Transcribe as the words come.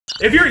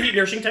If you're a heat and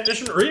air conditioning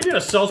technician or even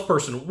a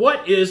salesperson,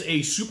 what is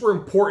a super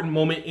important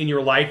moment in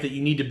your life that you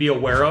need to be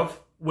aware of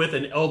with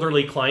an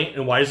elderly client,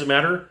 and why does it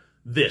matter?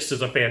 This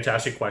is a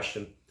fantastic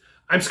question.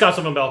 I'm Scott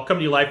Bell,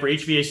 coming to you live for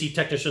HVAC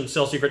Technician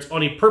Sales Secrets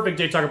on a perfect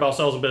day to talk about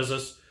sales and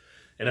business,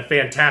 and a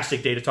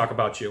fantastic day to talk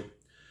about you.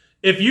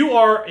 If you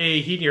are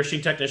a heat and air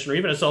conditioning technician or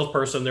even a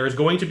salesperson, there is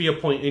going to be a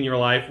point in your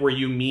life where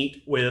you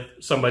meet with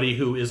somebody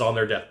who is on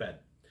their deathbed,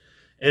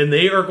 and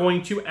they are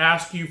going to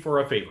ask you for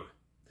a favor.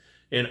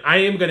 And I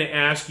am going to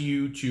ask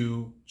you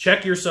to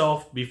check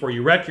yourself before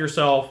you wreck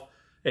yourself.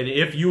 And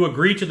if you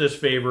agree to this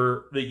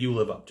favor, that you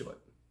live up to it.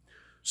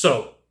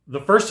 So the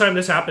first time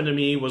this happened to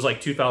me was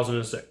like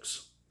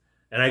 2006.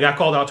 And I got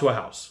called out to a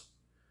house.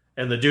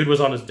 And the dude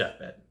was on his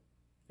deathbed.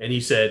 And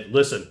he said,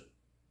 listen,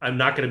 I'm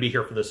not going to be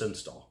here for this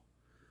install.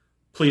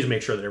 Please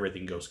make sure that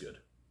everything goes good.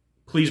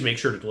 Please make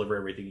sure to deliver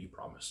everything you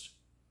promised.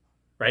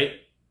 Right?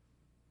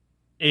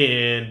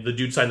 And the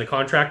dude signed the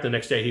contract. The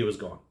next day he was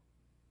gone.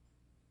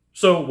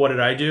 So what did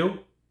I do?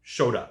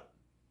 Showed up.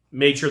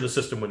 Made sure the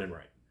system went in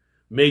right.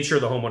 Made sure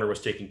the homeowner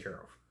was taken care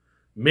of.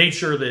 Made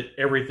sure that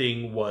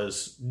everything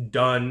was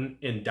done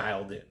and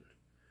dialed in.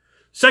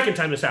 Second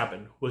time this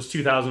happened was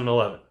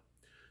 2011.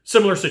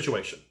 Similar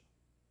situation.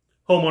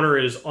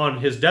 Homeowner is on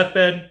his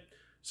deathbed,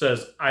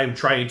 says, I'm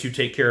trying to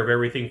take care of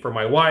everything for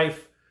my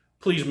wife.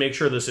 Please make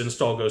sure this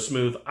install goes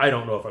smooth. I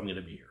don't know if I'm going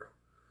to be here.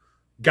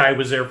 Guy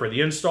was there for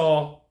the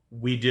install.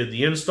 We did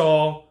the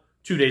install.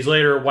 2 days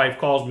later, wife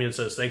calls me and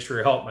says, thanks for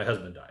your help. My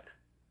husband died.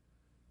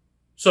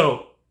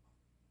 So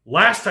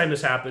last time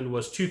this happened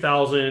was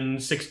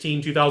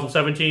 2016,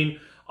 2017.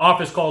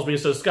 Office calls me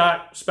and says,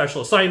 Scott,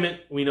 special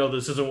assignment. We know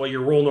this isn't what your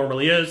role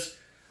normally is,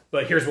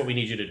 but here's what we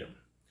need you to do.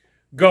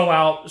 Go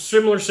out,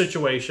 similar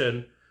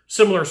situation,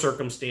 similar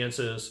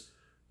circumstances.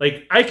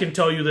 Like, I can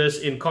tell you this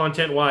in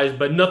content-wise,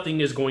 but nothing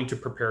is going to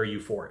prepare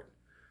you for it,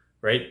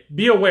 right?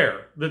 Be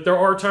aware that there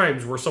are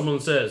times where someone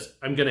says,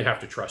 I'm going to have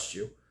to trust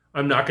you.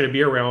 I'm not going to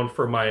be around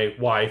for my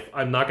wife.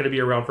 I'm not going to be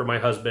around for my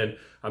husband.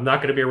 I'm not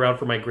going to be around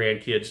for my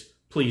grandkids.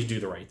 Please do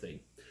the right thing.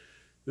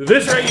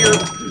 This right here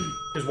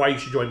is why you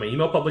should join my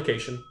email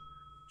publication.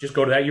 Just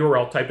go to that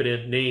URL, type it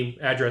in, name,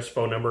 address,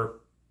 phone number.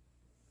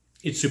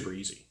 It's super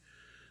easy.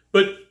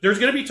 But there's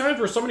going to be times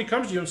where somebody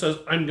comes to you and says,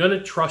 I'm going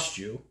to trust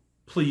you.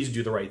 Please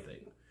do the right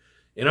thing.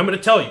 And I'm going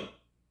to tell you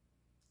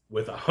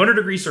with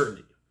 100%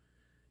 certainty,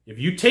 if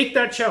you take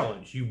that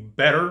challenge, you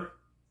better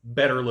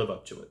live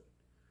up to it.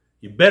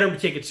 You better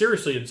take it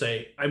seriously and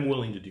say, I'm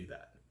willing to do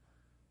that,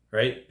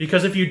 right?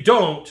 Because if you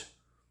don't,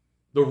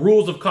 the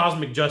rules of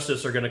cosmic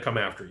justice are going to come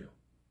after you,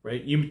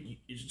 right?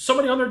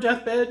 Somebody on their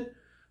deathbed,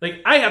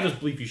 like, I have this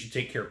belief you should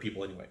take care of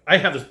people anyway. I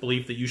have this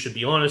belief that you should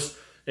be honest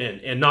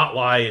and not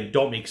lie and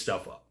don't make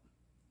stuff up.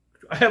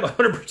 I have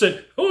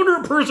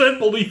 100%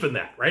 belief in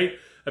that, right?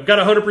 I've got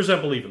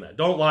 100% belief in that.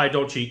 Don't lie,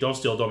 don't cheat, don't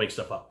steal, don't make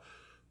stuff up.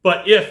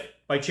 But if,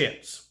 by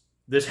chance,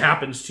 this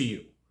happens to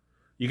you,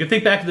 you can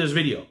think back to this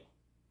video.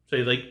 Say,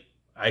 like,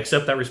 I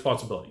accept that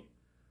responsibility,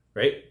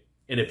 right?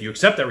 And if you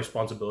accept that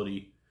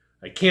responsibility,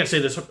 I can't say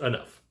this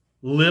enough.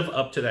 Live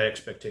up to that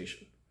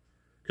expectation.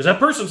 Because that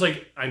person's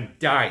like, I'm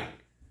dying.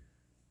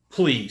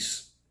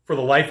 Please, for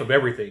the life of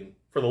everything,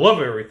 for the love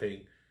of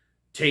everything,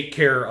 take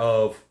care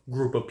of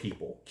group of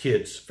people,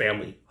 kids,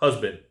 family,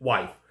 husband,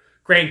 wife,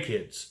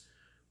 grandkids.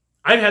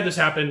 I've had this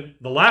happen.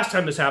 The last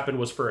time this happened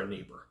was for a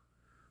neighbor.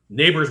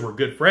 Neighbors were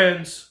good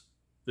friends.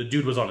 The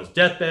dude was on his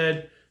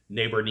deathbed.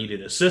 Neighbor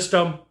needed a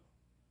system.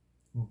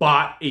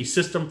 Bought a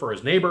system for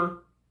his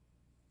neighbor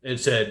and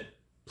said,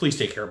 please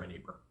take care of my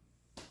neighbor.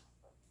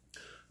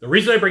 The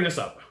reason I bring this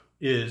up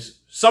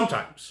is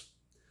sometimes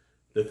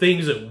the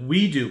things that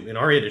we do in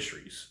our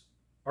industries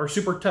are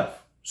super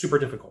tough, super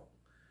difficult.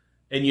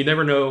 And you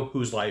never know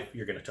whose life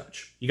you're going to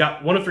touch. You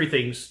got one of three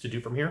things to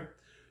do from here.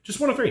 Just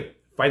one of three.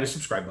 Find the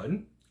subscribe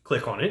button,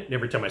 click on it, and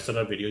every time I send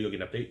out a video, you'll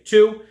get an update.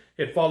 2,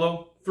 hit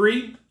follow.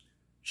 3,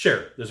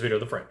 share this video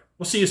with a friend.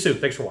 We'll see you soon.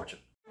 Thanks for watching.